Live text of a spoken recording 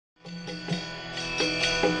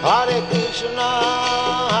Hare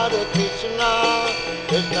Krishna,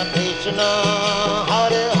 Krishna Krishna,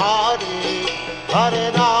 Hare Hare, Hare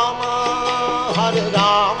Rama,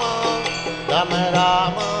 Rama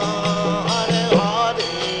Rama, Hare Hare.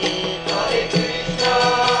 Hare Krishna,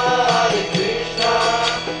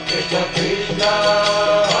 Krishna Krishna,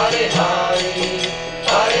 Hare Hare,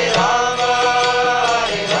 Hare Rama,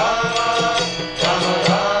 Rama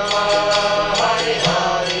Rama, Hare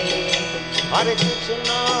Hare. Hare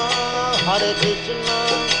Krishna,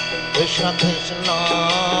 Krishna Krishna,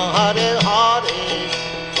 Hare Hare,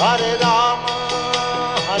 Hare Rama,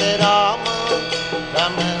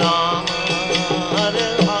 Rama Rama, Hare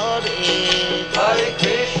Hare. Hare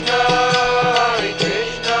Krishna,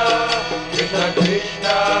 Krishna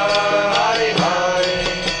Krishna, Hare Hare,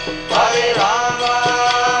 Hare Rama,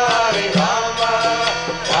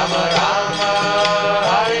 Rama Rama,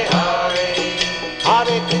 Hare Hare.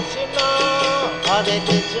 Hare Krishna,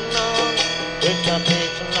 Krishna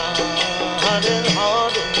Krishna, Hare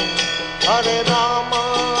Hare, Hare Rama,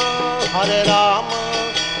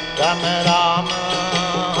 Rama Rama,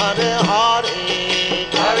 Hare Hare.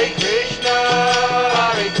 Hare Krishna,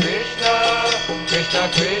 Krishna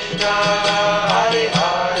Krishna, Hare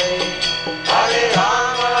Hare, Hare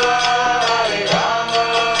Rama,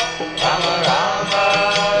 Rama Rama,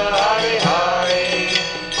 Hare Hare.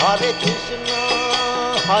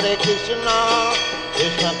 Hare Krishna,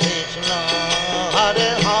 Krishna Krishna, Hare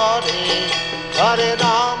Hare, Hare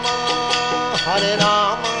Rama,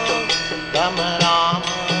 Rama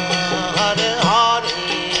Rama, Hare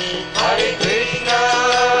Hare. Hare Krishna, Krishna Krishna, Hare Hare, Hare Rama, Rama Rama, Hare Hare.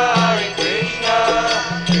 Hare Krishna,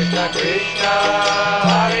 Krishna Krishna,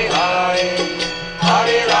 Hare Hare,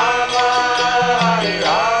 Hare Rama,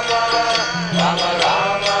 Rama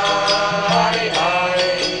Rama, Hare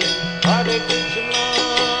Hare.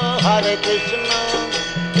 Hare Krishna,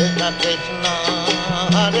 Krishna Krishna,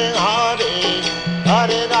 Hare Hare,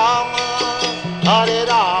 Hare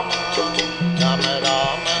Rama, Rama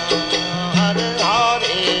Rama,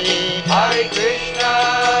 Hare Hare. Hare Krishna,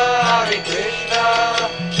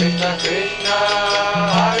 Krishna Krishna,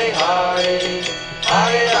 Hare Hare,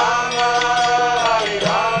 Hare Rama,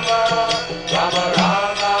 Rama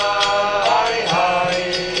Rama, Hare Hare.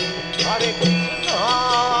 Hare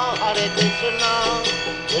Krishna,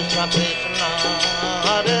 Krishna Krishna,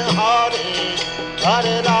 Hare Hare, Hare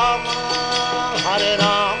Rama,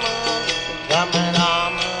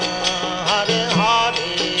 Rama Rama, Hare Hare.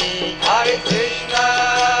 Hare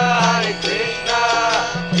Krishna,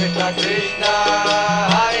 Krishna Krishna,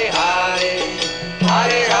 Hare Hare,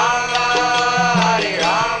 Hare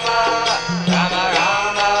Rama, Rama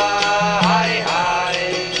Rama, Hare Hare.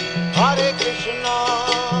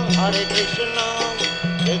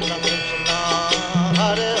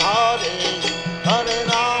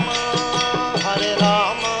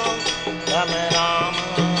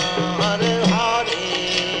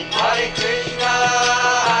 Hare Krishna,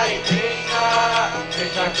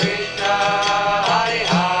 Krishna Krishna, Hare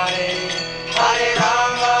Hare, Hare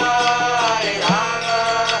Rama,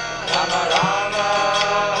 Rama Rama,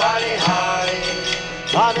 Hare Hare. Hare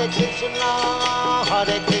Krishna, Krishna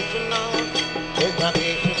Krishna, Hare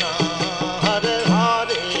Hare,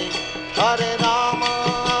 Hare Rama,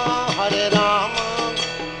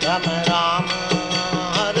 Rama Rama,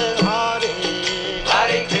 Hare Hare.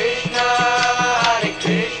 Hare Krishna,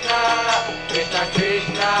 Krishna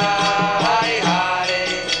Krishna, Hare Hare,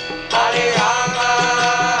 Hare Rama,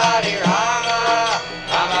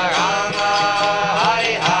 Rama Rama,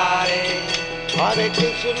 Hare Hare. Hare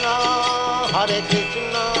Krishna,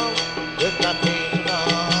 Krishna Krishna,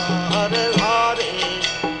 Hare Hare,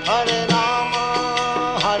 Hare Rama,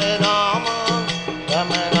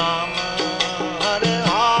 Rama Rama, Hare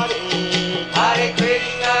Hare. Hare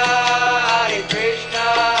Krishna,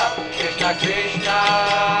 Krishna Krishna,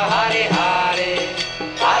 Hare Hare,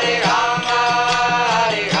 Hare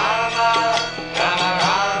Rama, Rama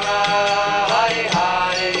Rama, Hare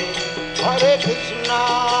Hare. Hare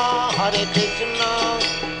Krishna,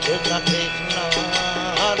 Krishna Krishna,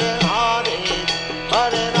 Hare Hare,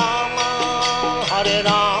 Hare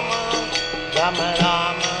Rama, Rama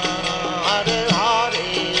Rama, Hare Hare.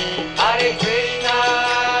 Hare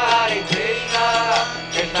Krishna,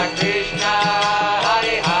 Krishna Krishna,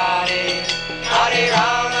 Hare Hare, Hare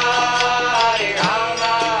Rama,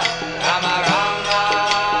 Rama Rama,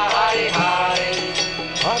 Hare Hare.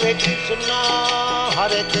 Hare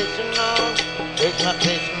Krishna, Krishna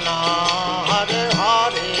Krishna, Hare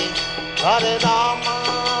Hare, Hare Rama,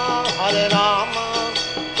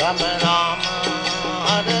 Rama Rama,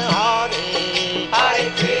 Hare Hare. Hare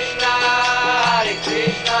Krishna,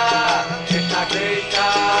 Krishna Krishna,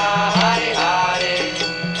 Hare Hare,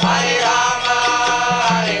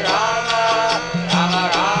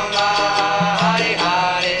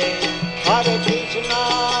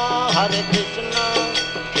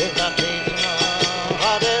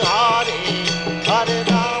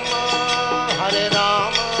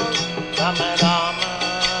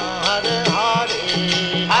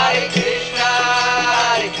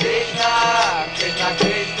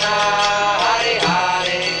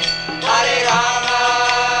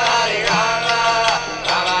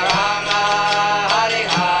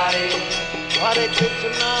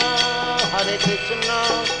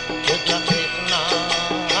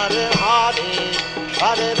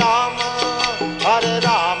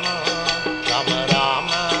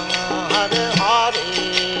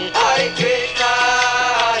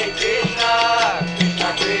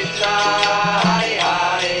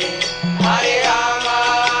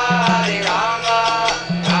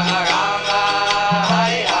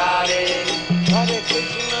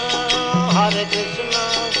 Hare Krishna,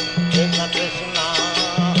 Krishna Krishna,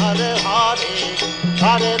 Hare Hare,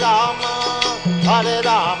 Hare Rama, Hare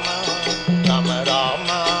Rama,